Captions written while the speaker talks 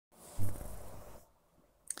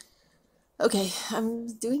Okay, I'm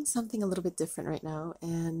doing something a little bit different right now,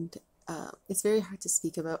 and it's very hard to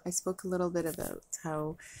speak about. I spoke a little bit about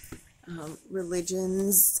how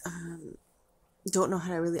religions don't know how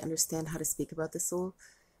to really understand how to speak about the soul.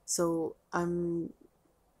 So I'm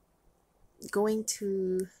going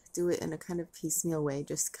to do it in a kind of piecemeal way,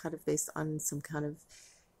 just kind of based on some kind of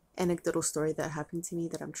anecdotal story that happened to me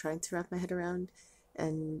that I'm trying to wrap my head around.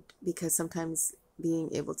 And because sometimes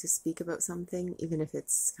being able to speak about something, even if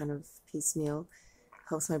it's kind of piecemeal,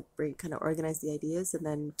 helps my brain kind of organize the ideas, and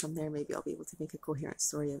then from there maybe I'll be able to make a coherent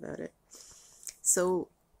story about it. So,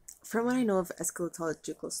 from what I know of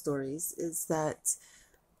eschatological stories, is that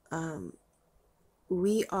um,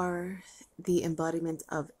 we are the embodiment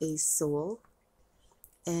of a soul,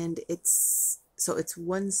 and it's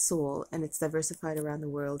one soul, and it's diversified around the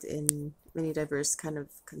world in many diverse kind of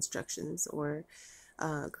constructions or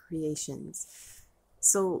creations.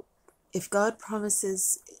 So, if God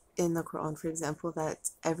promises in the Quran, for example, that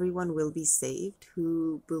everyone will be saved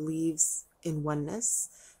who believes in oneness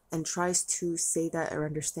and tries to say that or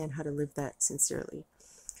understand how to live that sincerely.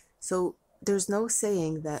 So, there's no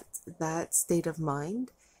saying that that state of mind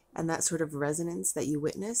and that sort of resonance that you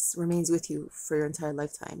witness remains with you for your entire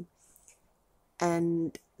lifetime.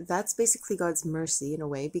 And that's basically God's mercy in a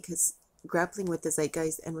way, because grappling with the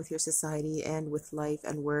zeitgeist and with your society and with life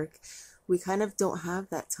and work, we kind of don't have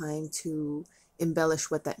that time to embellish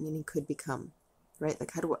what that meaning could become, right?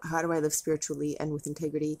 Like, how do I live spiritually and with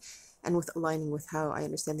integrity and with aligning with how I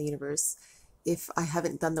understand the universe if I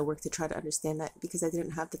haven't done the work to try to understand that because I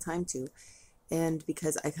didn't have the time to, and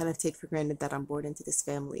because I kind of take for granted that I'm born into this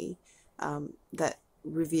family that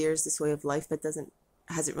reveres this way of life but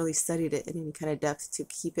hasn't really studied it in any kind of depth to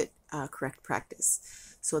keep it correct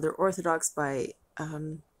practice. So they're orthodox by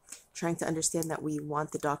trying to understand that we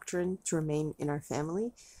want the doctrine to remain in our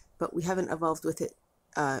family, but we haven't evolved with it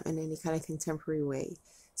in any kind of contemporary way.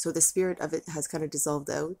 So the spirit of it has kind of dissolved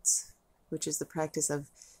out, which is the practice of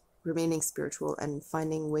remaining spiritual and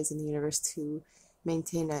finding ways in the universe to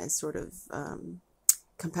maintain a sort of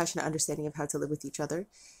compassionate understanding of how to live with each other.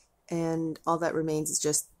 And all that remains is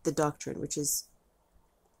just the doctrine, which is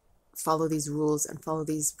follow these rules and follow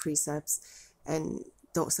these precepts and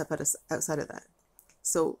don't step outside of that.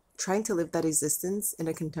 So trying to live that existence in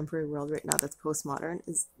a contemporary world right now that's postmodern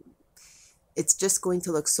is it's just going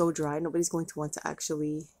to look so dry. Nobody's going to want to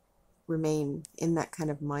actually remain in that kind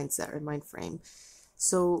of mindset or mind frame.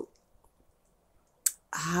 So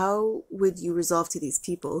how would you resolve to these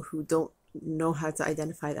people who don't know how to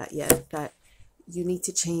identify that yet, that you need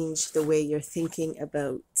to change the way you're thinking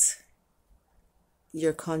about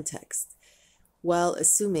your context, while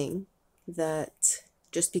assuming that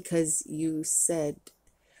just because you said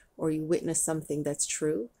or you witnessed something that's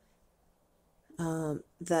true,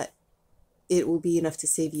 that it will be enough to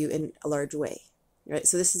save you in a large way, right?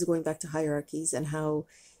 So this is going back to hierarchies and how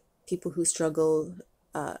people who struggle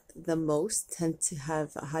the most tend to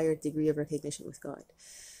have a higher degree of recognition with God.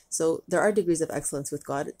 So there are degrees of excellence with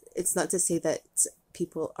God. It's not to say that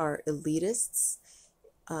people are elitists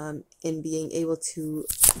in being able to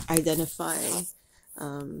identify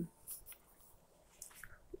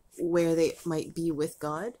where they might be with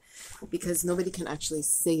God, because nobody can actually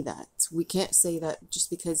say that. We can't say that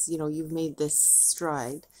just because, you've made this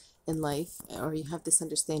stride in life or you have this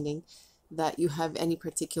understanding that you have any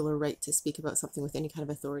particular right to speak about something with any kind of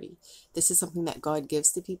authority. This is something that God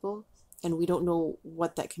gives to people, and we don't know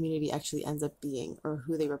what that community actually ends up being or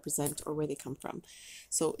who they represent or where they come from.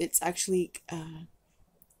 So it's actually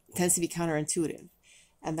tends to be counterintuitive.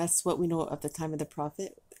 And that's what we know of the time of the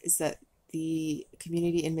prophet, is that the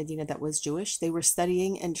community in Medina that was Jewish, they were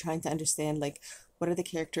studying and trying to understand, like, what are the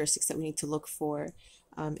characteristics that we need to look for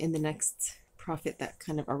in the next prophet that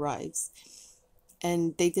kind of arrives.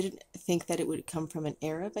 And they didn't think that it would come from an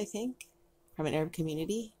Arab, I think, from an Arab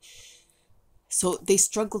community. So they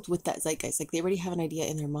struggled with that zeitgeist. Like, they already have an idea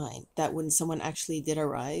in their mind that when someone actually did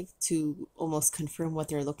arrive to almost confirm what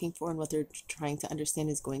they're looking for and what they're trying to understand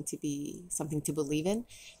is going to be something to believe in,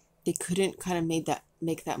 they couldn't kind of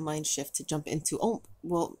make that mind shift to jump into, oh,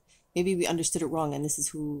 well, maybe we understood it wrong and this is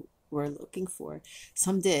who we're looking for.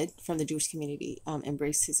 Some did from the Jewish community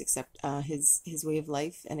embrace his way of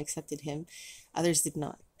life and accepted him. Others did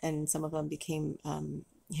not, and some of them became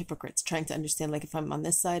hypocrites, trying to understand, like, if I'm on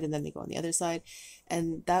this side and then they go on the other side.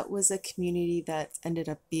 And that was a community that ended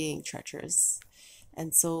up being treacherous.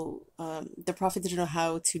 And so the prophet didn't know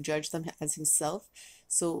how to judge them as himself.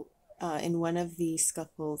 So in one of the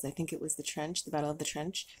scuffles, I think it was the Battle of the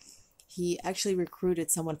Trench, he actually recruited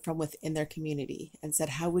someone from within their community and said,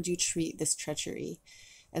 how would you treat this treachery?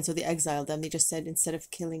 And so they exiled them. They just said, instead of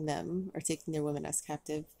killing them or taking their women as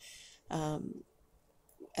captive, um,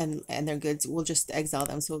 and their goods, we'll just exile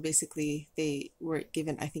them. So basically, they were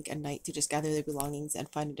given, I think, a night to just gather their belongings and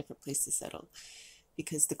find a different place to settle,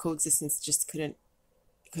 because the coexistence just couldn't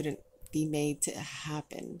be made to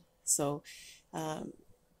happen. So um,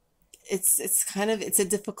 it's kind of it's a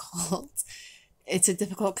difficult it's a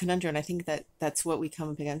difficult conundrum. And I think that that's what we come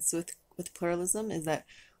up against with pluralism, is that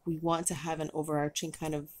we want to have an overarching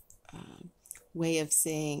kind of way of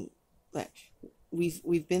saying that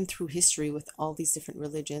we've been through history with all these different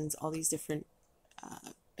religions, all these different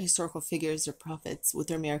historical figures or prophets with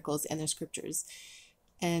their miracles and their scriptures,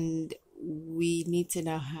 and we need to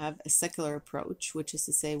now have a secular approach, which is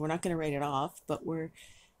to say we're not going to write it off, but we're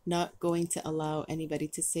not going to allow anybody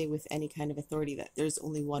to say with any kind of authority that there's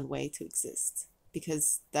only one way to exist,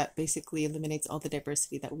 because that basically eliminates all the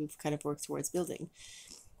diversity that we've kind of worked towards building.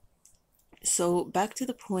 So back to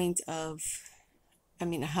the point of, I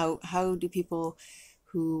mean, how do people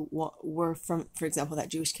who were from, for example, that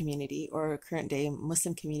Jewish community or current day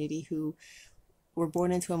Muslim community, who were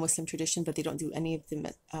born into a Muslim tradition, but they don't do any of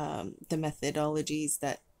the methodologies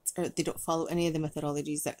that, or they don't follow any of the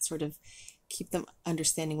methodologies that sort of keep them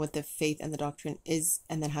understanding what the faith and the doctrine is,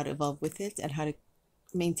 and then how to evolve with it, and how to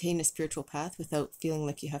maintain a spiritual path without feeling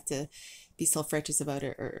like you have to be self-righteous about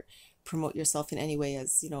it or promote yourself in any way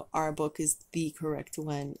as, you know, our book is the correct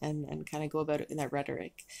one, and kind of go about it in that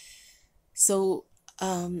rhetoric. So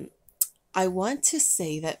I want to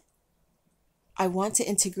say that I want to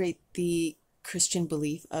integrate the Christian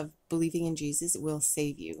belief of believing in Jesus will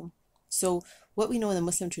save you. So what we know in the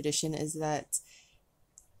Muslim tradition is that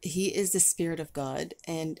he is the Spirit of God,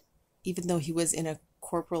 and even though he was in a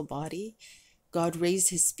corporal body, God raised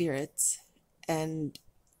his spirit, and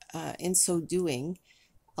in so doing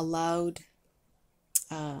allowed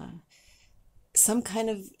some kind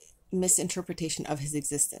of misinterpretation of his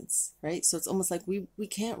existence, right? So it's almost like we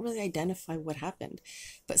can't really identify what happened,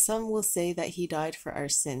 but some will say that he died for our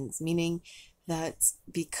sins, meaning that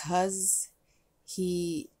because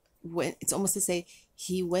he went, it's almost to say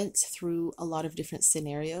he went through a lot of different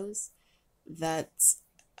scenarios that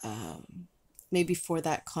maybe for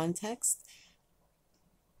that context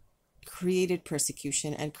created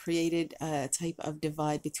persecution and created a type of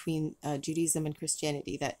divide between Judaism and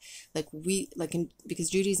Christianity, that because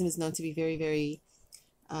Judaism is known to be very, very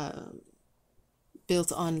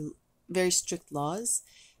built on very strict laws,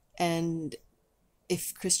 and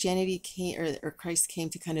if Christianity came, or Christ came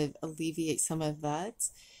to kind of alleviate some of that,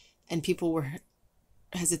 and people were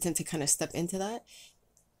hesitant to kind of step into that,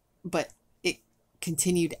 but it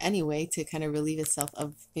continued anyway to kind of relieve itself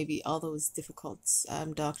of maybe all those difficult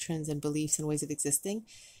doctrines and beliefs and ways of existing,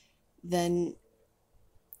 then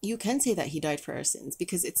you can say that he died for our sins,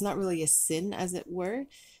 because it's not really a sin, as it were.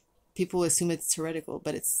 People assume it's heretical,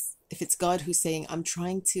 but if it's God who's saying, I'm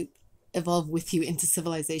trying to evolve with you into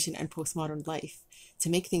civilization and postmodern life to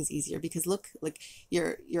make things easier, because look, like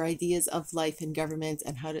your ideas of life and government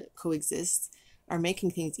and how to coexist are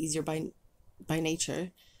making things easier by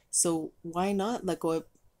nature. So why not let go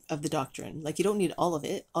of the doctrine? Like, you don't need all of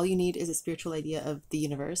it. All you need is a spiritual idea of the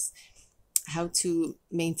universe, how to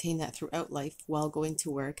maintain that throughout life while going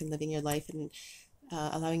to work and living your life, and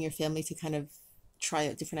allowing your family to kind of try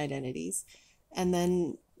out different identities, and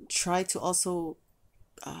then try to also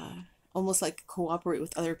almost like cooperate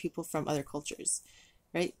with other people from other cultures,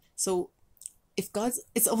 right? So if God's,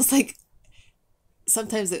 it's almost like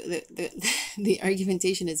sometimes the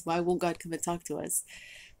argumentation is, why won't God come and talk to us?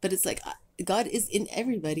 But it's like God is in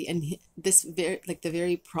everybody, and this very, like, the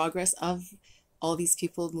very progress of all these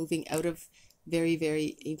people moving out of very,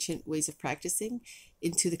 very ancient ways of practicing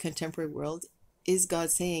into the contemporary world is God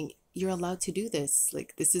saying, you're allowed to do this.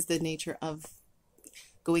 Like, this is the nature of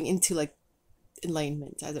going into, like,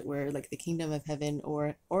 enlightenment, as it were, like the kingdom of heaven,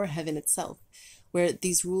 or heaven itself, where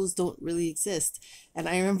these rules don't really exist. And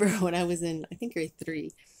I remember when I was in, I think, grade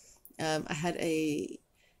 3, I had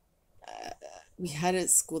we had a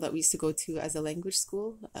school that we used to go to as a language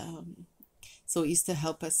school. So it used to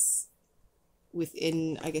help us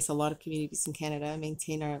within, I guess, a lot of communities in Canada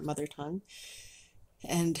maintain our mother tongue.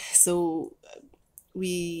 And so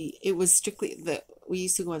it was strictly we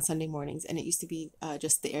used to go on Sunday mornings, and it used to be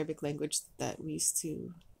just the Arabic language that we used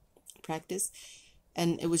to practice.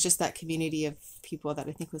 And it was just that community of people that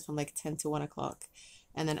I think was from like 10 to 1 o'clock.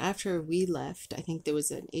 And then after we left, I think there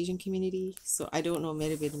was an Asian community. So I don't know, it may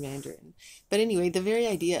have been Mandarin. But anyway, the very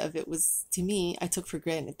idea of it was, to me, I took for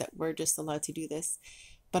granted that we're just allowed to do this.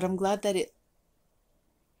 But I'm glad that it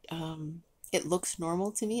looks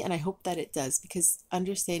normal to me, and I hope that it does, because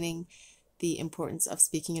understanding the importance of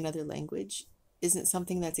speaking another language isn't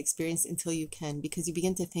something that's experienced until you can, because you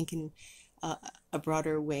begin to think in a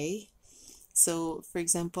broader way. So, for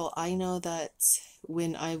example, I know that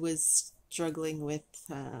when I was struggling with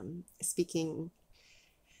speaking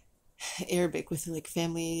Arabic with like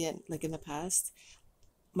family and like in the past,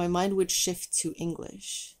 my mind would shift to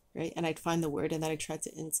English, right? And I'd find the word and then I tried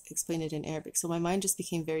to explain it in Arabic. So my mind just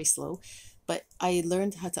became very slow. But I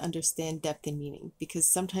learned how to understand depth and meaning because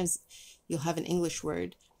sometimes you'll have an English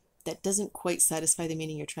word that doesn't quite satisfy the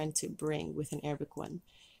meaning you're trying to bring with an Arabic one,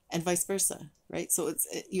 and vice versa, right? So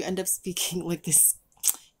you end up speaking like this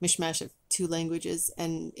mishmash of two languages,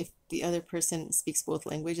 and if the other person speaks both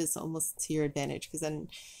languages, it's almost to your advantage because then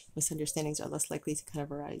misunderstandings are less likely to kind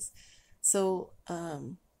of arise. So,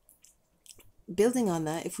 building on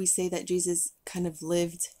that, if we say that Jesus kind of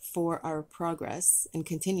lived for our progress and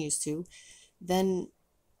continues to, then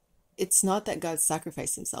it's not that God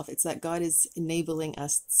sacrificed himself, it's that God is enabling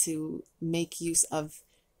us to make use of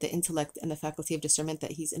the intellect and the faculty of discernment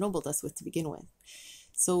that he's ennobled us with to begin with.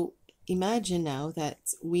 So imagine now that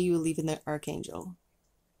we believe in the archangel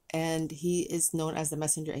and he is known as the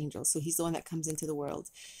messenger angel. So he's the one that comes into the world.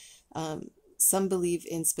 Some believe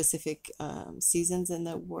in specific seasons in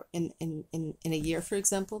the in a year, for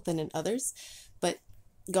example, than in others. But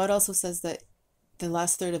God also says that the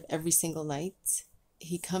last third of every single night,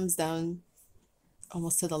 he comes down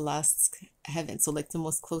almost to the last heaven. So like the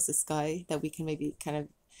most closest sky that we can maybe kind of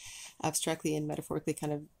abstractly and metaphorically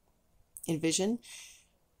kind of envision.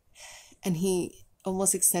 And he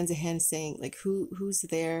almost extends a hand saying like, who's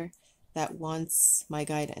there that wants my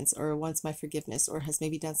guidance or wants my forgiveness or has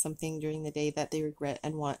maybe done something during the day that they regret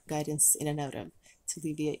and want guidance in and out of, to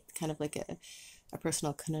alleviate kind of like a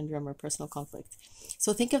personal conundrum or personal conflict.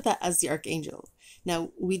 So think of that as the archangel. Now,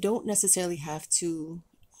 we don't necessarily have to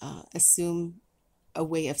assume a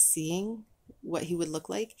way of seeing what he would look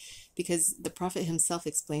like, because the prophet himself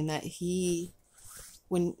explained that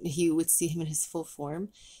when he would see him in his full form,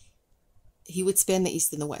 he would span the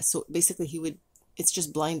east and the west. So basically it's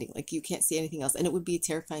just blinding, like you can't see anything else, and it would be a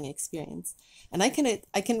terrifying experience. And I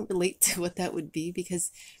can relate to what that would be,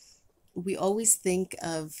 because we always think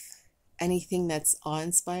of anything that's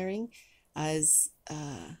awe-inspiring as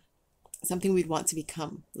something we'd want to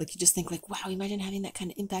become. Like you just think like, wow, imagine having that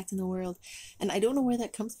kind of impact in the world. And I don't know where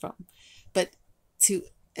that comes from, but to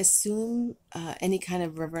assume any kind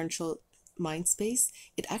of reverential mind space,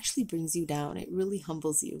 it actually brings you down. It really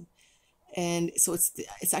humbles you. And so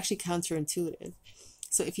it's actually counterintuitive.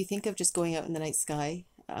 So if you think of just going out in the night sky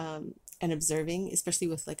and observing, especially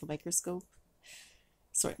with like a microscope,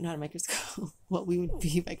 sorry, not a microscope, well, we would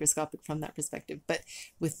be microscopic from that perspective, but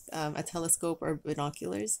with a telescope or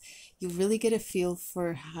binoculars, you really get a feel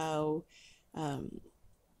for how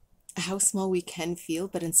small we can feel,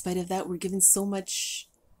 but in spite of that, we're given so much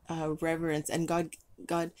reverence, and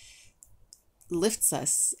God lifts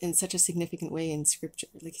us in such a significant way in scripture.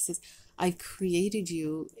 Like he says, I've created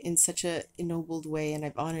you in such a ennobled way, and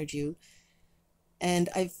I've honored you, and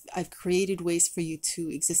I've created ways for you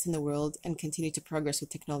to exist in the world and continue to progress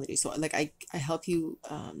with technology. So like I help you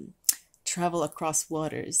travel across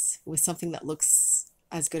waters with something that looks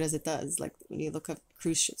as good as it does. Like when you look up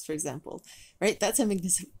cruise ships, for example, right? That's a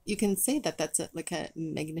magnificent, you can say that that's like a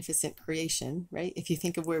magnificent creation, right? If you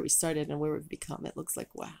think of where we started and where we've become, it looks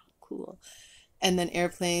like, wow, cool. And then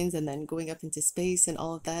airplanes, and then going up into space and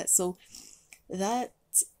all of that. So that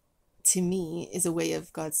to me is a way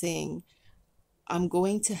of God saying, I'm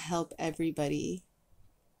going to help everybody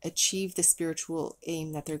achieve the spiritual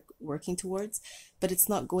aim that they're working towards, but it's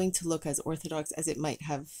not going to look as orthodox as it might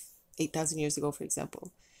have 8,000 years ago, for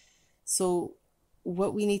example. So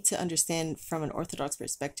what we need to understand from an orthodox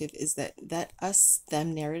perspective is that us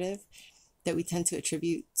them narrative that we tend to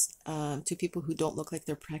attribute to people who don't look like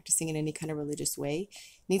they're practicing in any kind of religious way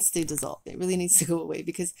needs to dissolve. It really needs to go away,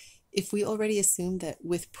 because if we already assume that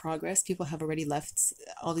with progress people have already left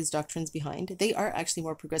all these doctrines behind, they are actually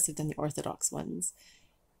more progressive than the orthodox ones,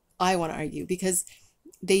 I want to argue, because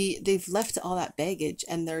they've left all that baggage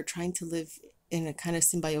and they're trying to live in a kind of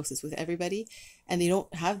symbiosis with everybody, and they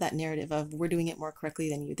don't have that narrative of we're doing it more correctly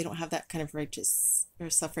than you. They don't have that kind of righteous or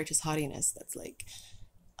self-righteous haughtiness that's like,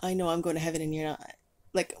 I know I'm going to heaven and you're not.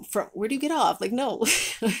 Like, from where do you get off? Like, no.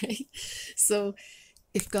 Right? So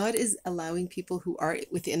if God is allowing people who are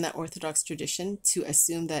within that orthodox tradition to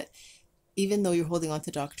assume that even though you're holding on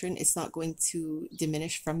to doctrine, it's not going to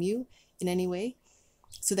diminish from you in any way,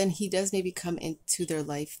 so then he does maybe come into their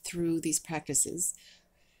life through these practices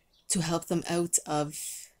to help them out of,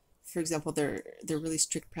 for example, their really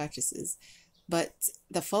strict practices. But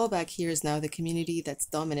the fallback here is now the community that's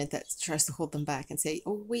dominant, that tries to hold them back and say,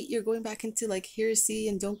 oh, wait, you're going back into like heresy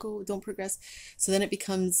and don't progress. So then it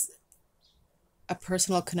becomes a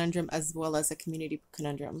personal conundrum as well as a community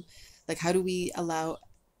conundrum. Like, how do we allow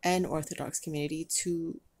an Orthodox community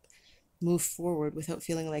to move forward without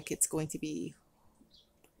feeling like it's going to be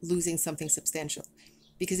losing something substantial?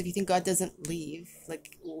 Because if you think God doesn't leave,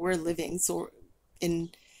 like we're living, so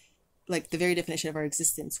in like the very definition of our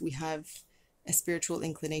existence, we have a spiritual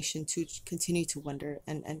inclination to continue to wonder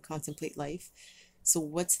and contemplate life. So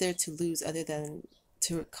what's there to lose other than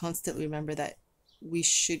to constantly remember that we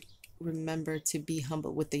should remember to be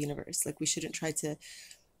humble with the universe? Like we shouldn't try to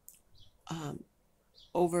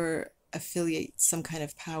over affiliate some kind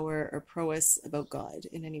of power or prowess about God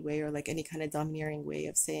in any way, or like any kind of domineering way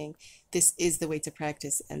of saying this is the way to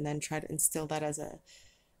practice, and then try to instill that as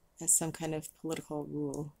some kind of political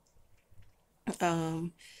rule.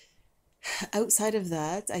 Um, Outside of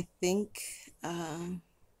that, I think I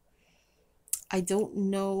don't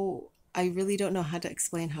know. I really don't know how to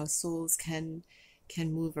explain how souls can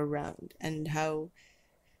move around, and how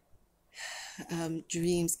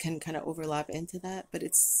dreams can kind of overlap into that. But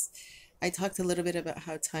I talked a little bit about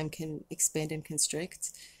how time can expand and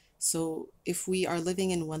constrict. So if we are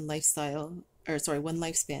living in one lifestyle, or sorry, one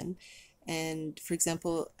lifespan, and for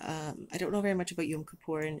example, I don't know very much about Yom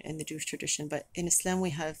Kippur in the Jewish tradition, but in Islam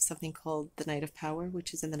we have something called the Night of Power,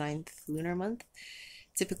 which is in the ninth lunar month,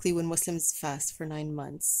 typically when Muslims fast for 9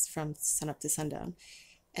 months from sunup to sundown.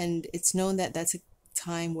 And it's known that that's a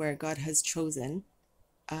time where God has chosen,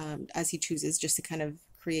 as he chooses, just to kind of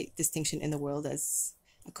create distinction in the world as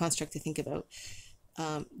a construct to think about,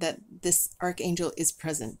 that this archangel is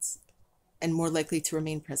present and more likely to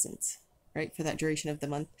remain present, right, for that duration of the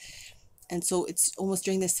month. And so it's almost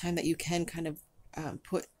during this time that you can kind of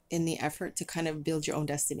put in the effort to kind of build your own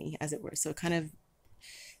destiny, as it were. So kind of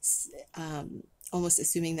almost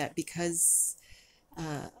assuming that because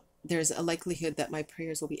there's a likelihood that my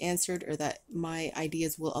prayers will be answered, or that my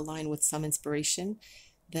ideas will align with some inspiration,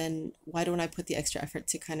 then why don't I put the extra effort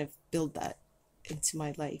to kind of build that into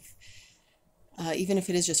my life, even if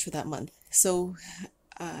it is just for that month. So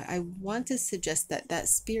I want to suggest that that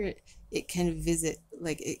spirit, it can visit,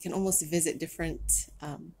 like it can almost visit different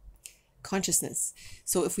consciousness.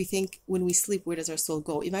 So if we think when we sleep, where does our soul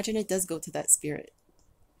go? Imagine it does go to that spirit,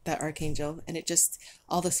 that archangel, and it just,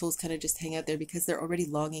 all the souls kind of just hang out there because they're already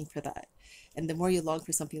longing for that. And the more you long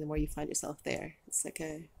for something, the more you find yourself there. It's like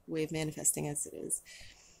a way of manifesting, as it is.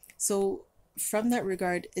 So from that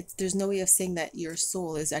regard, there's no way of saying that your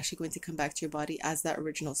soul is actually going to come back to your body as that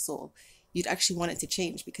original soul. You'd actually want it to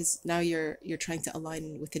change, because now you're trying to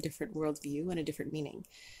align with a different worldview and a different meaning.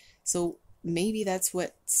 So maybe that's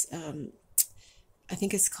what I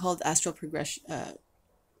think it's called astral progression.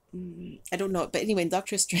 I don't know, but anyway, in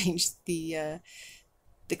Doctor Strange, the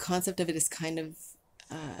concept of it is kind of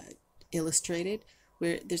illustrated,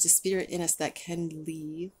 where there's a spirit in us that can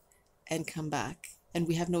leave and come back, and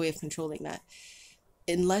we have no way of controlling that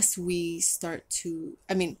unless we start to,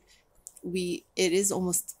 I mean, it is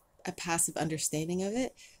almost a passive understanding of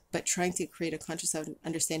it, but trying to create a conscious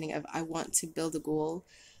understanding of, I want to build a goal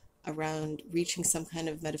around reaching some kind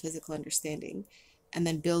of metaphysical understanding, and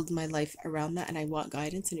then build my life around that, and I want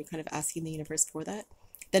guidance, and you're kind of asking the universe for that,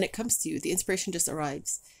 then it comes to you. The inspiration just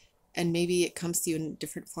arrives. And maybe it comes to you in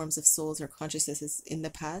different forms of souls or consciousnesses in the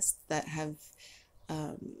past that have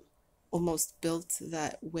almost built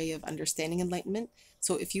that way of understanding enlightenment.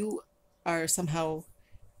 So if you are somehow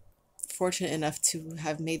fortunate enough to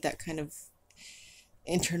have made that kind of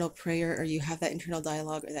internal prayer, or you have that internal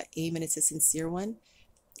dialogue or that aim, and it's a sincere one,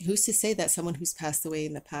 who's to say that someone who's passed away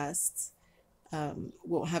in the past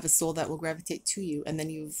won't have a soul that will gravitate to you, and then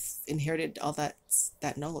you've inherited all that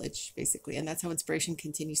knowledge, basically. And that's how inspiration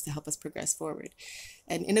continues to help us progress forward.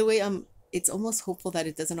 And in a way, it's almost hopeful that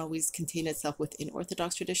it doesn't always contain itself within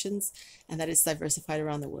Orthodox traditions, and that it's diversified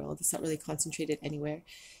around the world. It's not really concentrated anywhere.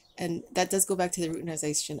 And that does go back to the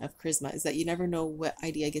routinization of charisma, is that you never know what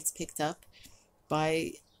idea gets picked up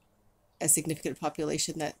by a significant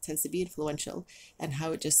population that tends to be influential, and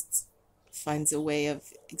how it just finds a way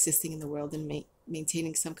of existing in the world and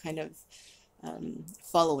maintaining some kind of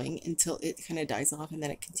following until it kind of dies off, and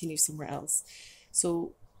then it continues somewhere else.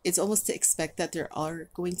 So it's almost to expect that there are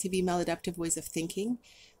going to be maladaptive ways of thinking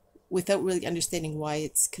without really understanding why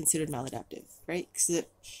it's considered maladaptive, right? Because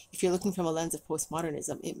if you're looking from a lens of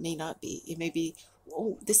postmodernism, it may not be. It may be,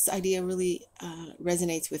 oh, this idea really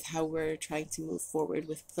resonates with how we're trying to move forward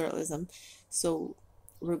with pluralism, so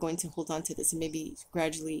we're going to hold on to this and maybe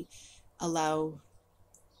gradually allow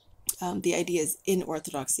the ideas in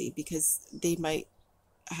orthodoxy, because they might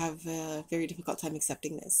have a very difficult time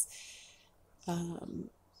accepting this.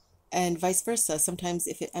 And vice versa. Sometimes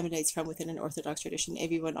if it emanates from within an Orthodox tradition,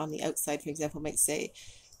 everyone on the outside, for example, might say,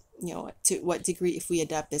 to what degree, if we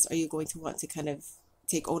adapt this, are you going to want to kind of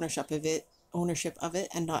take ownership of it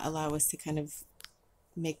and not allow us to kind of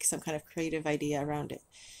make some kind of creative idea around it?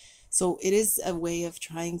 So it is a way of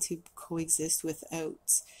trying to coexist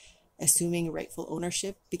without assuming rightful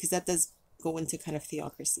ownership, because that does go into kind of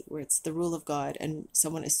theocracy, where it's the rule of God and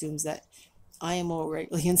someone assumes that I am more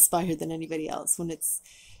rightly inspired than anybody else, when it's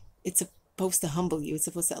supposed to humble you. It's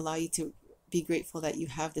supposed to allow you to be grateful that you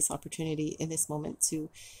have this opportunity in this moment to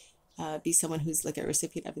be someone who's like a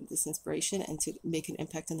recipient of this inspiration and to make an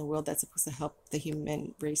impact in the world that's supposed to help the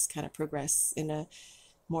human race kind of progress in a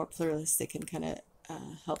more pluralistic and kind of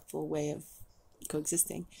helpful way of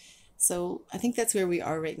coexisting. So I think that's where we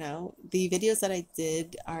are right now. The videos that I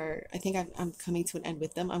did are, I think I'm coming to an end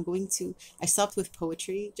with them. I stopped with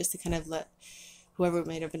poetry just to kind of let whoever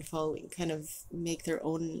might have been following kind of make their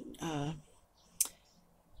own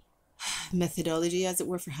methodology, as it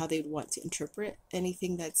were, for how they would want to interpret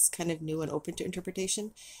anything that's kind of new and open to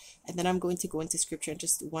interpretation. And then I'm going to go into scripture and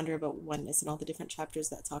just wonder about oneness and all the different chapters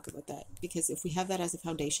that talk about that. Because if we have that as a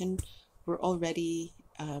foundation, we're already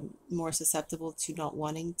more susceptible to not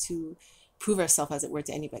wanting to prove ourselves, as it were,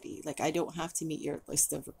 to anybody. Like, I don't have to meet your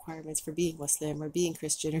list of requirements for being Muslim or being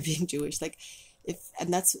Christian or being Jewish. Like,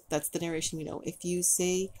 and that's the narration we know. If you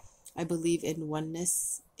say, I believe in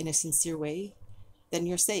oneness in a sincere way, then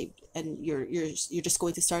you're saved, and you're just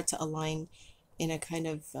going to start to align in a kind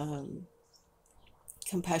of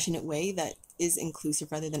compassionate way that is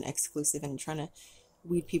inclusive rather than exclusive, and trying to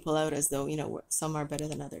weed people out as though, some are better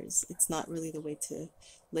than others. It's not really the way to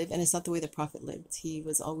live, and it's not the way the prophet lived. He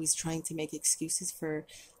was always trying to make excuses for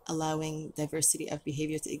allowing diversity of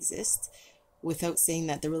behavior to exist without saying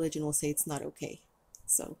that the religion will say it's not okay.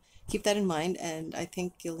 So keep that in mind, and I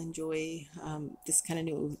think you'll enjoy this kind of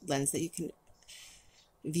new lens that you can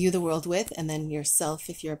view the world with. And then yourself,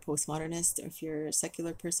 if you're a postmodernist or if you're a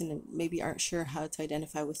secular person and maybe aren't sure how to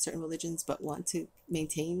identify with certain religions but want to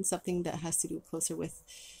maintain something that has to do closer with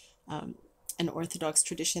an orthodox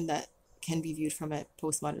tradition that can be viewed from a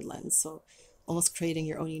postmodern lens, so almost creating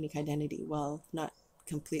your own unique identity while not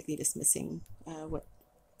completely dismissing what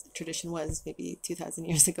tradition was maybe 2,000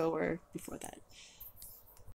 years ago or before that.